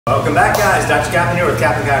Welcome back, guys. Dr. Kaplan here with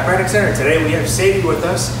Kaplan Chiropractic Center. Today we have Sadie with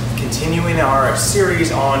us, continuing our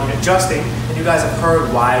series on adjusting. And you guys have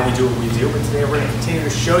heard why we do what we do, but today we're going to continue to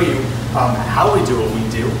show you how we do what we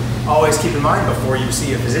do. Always keep in mind, before you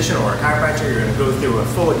see a physician or a chiropractor, you're going to go through a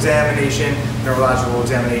full examination, neurological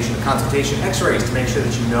examination, consultation, x-rays to make sure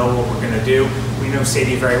that you know what we're going to do. We know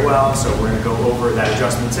Sadie very well, so we're going to go over that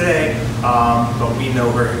adjustment today, but we know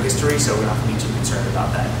her history, so we don't have to be too concerned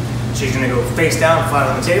about that. She's going to go face down, flat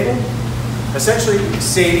on the table. Essentially,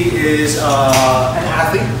 Sadie is an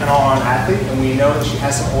athlete, an all-around athlete, and we know that she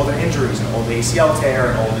has some older injuries, an old ACL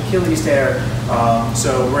tear, an old Achilles tear,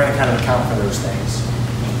 so we're going to kind of account for those things.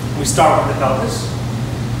 We start with the pelvis,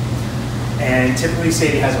 and typically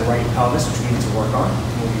Sadie has a right pelvis, which we need to work on.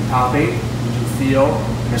 When we palpate, we do feel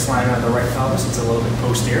misalignment of the right pelvis. It's a little bit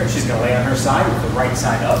posterior. She's going to lay on her side with the right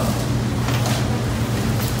side up.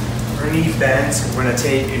 Her knee bends. We're going to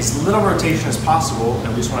take as little rotation as possible, and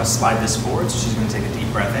we just want to slide this forward. So she's going to take a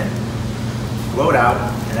deep breath in, blow it out,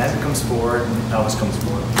 and as it comes forward, the pelvis comes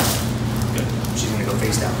forward. Good. She's going to go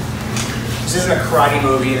face down. This isn't a karate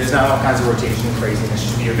movie. There's not all kinds of rotation and craziness. It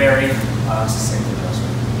should be a very succinct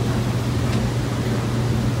adjustment.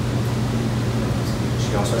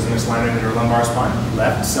 She also has a misalignment in her lumbar spine.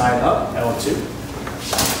 Left side up, L2.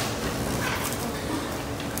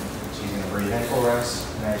 She's going to breathe in for us.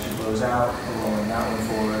 And as she blows out, we're rolling that one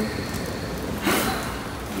forward.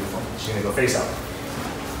 Beautiful. She's going to go face up.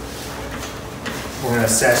 We're going to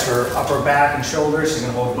assess her upper back and shoulders. She's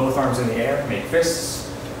going to hold both arms in the air, make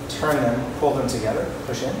fists, turn them, pull them together,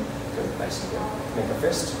 push in. Good, nice and good. Make a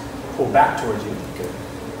fist, pull back towards you. Good.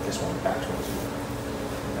 This one, back towards you.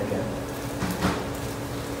 Again.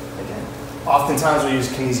 Again. Oftentimes we use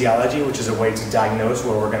kinesiology, which is a way to diagnose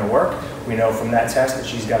where we're going to work. We know from that test that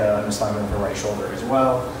she's got a misalignment of her right shoulder as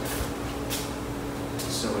well.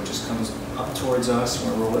 So it just comes up towards us.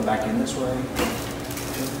 We're going to roll it back in this way.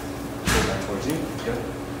 Good. Pull back towards you. Good.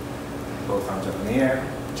 Both arms up in the air.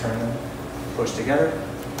 Turn them. Push together.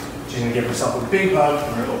 She's going to give herself a big hug.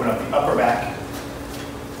 We're going to open up the upper back.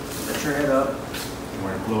 Lift your head up. And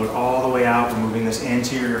we're going to blow it all the way out. We're moving this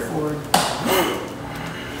anterior forward.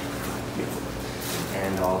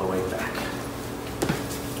 And all the way back.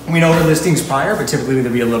 We know her listings prior, but typically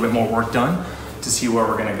there'll be a little bit more work done to see where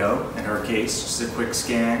we're going to go. In her case, just a quick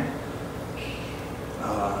scan.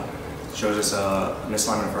 Shows us a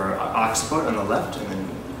misalignment of her occiput on the left and then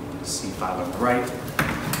C5 on the right.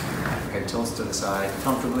 Her head tilts to the side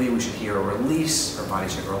comfortably. We should hear a release. Her body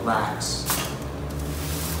should relax.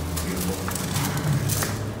 Beautiful.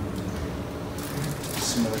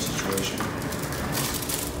 Similar situation.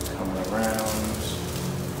 Coming around.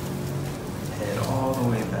 Head all the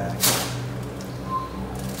way back.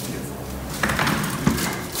 Beautiful.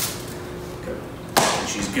 Good. And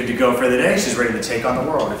she's good to go for the day. She's ready to take on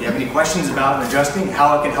the world. If you have any questions about adjusting,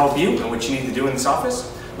 how it can help you, and what you need to do in this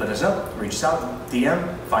office, let us know. Reach us out,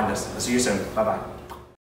 DM, find us. I'll see you soon. Bye-bye.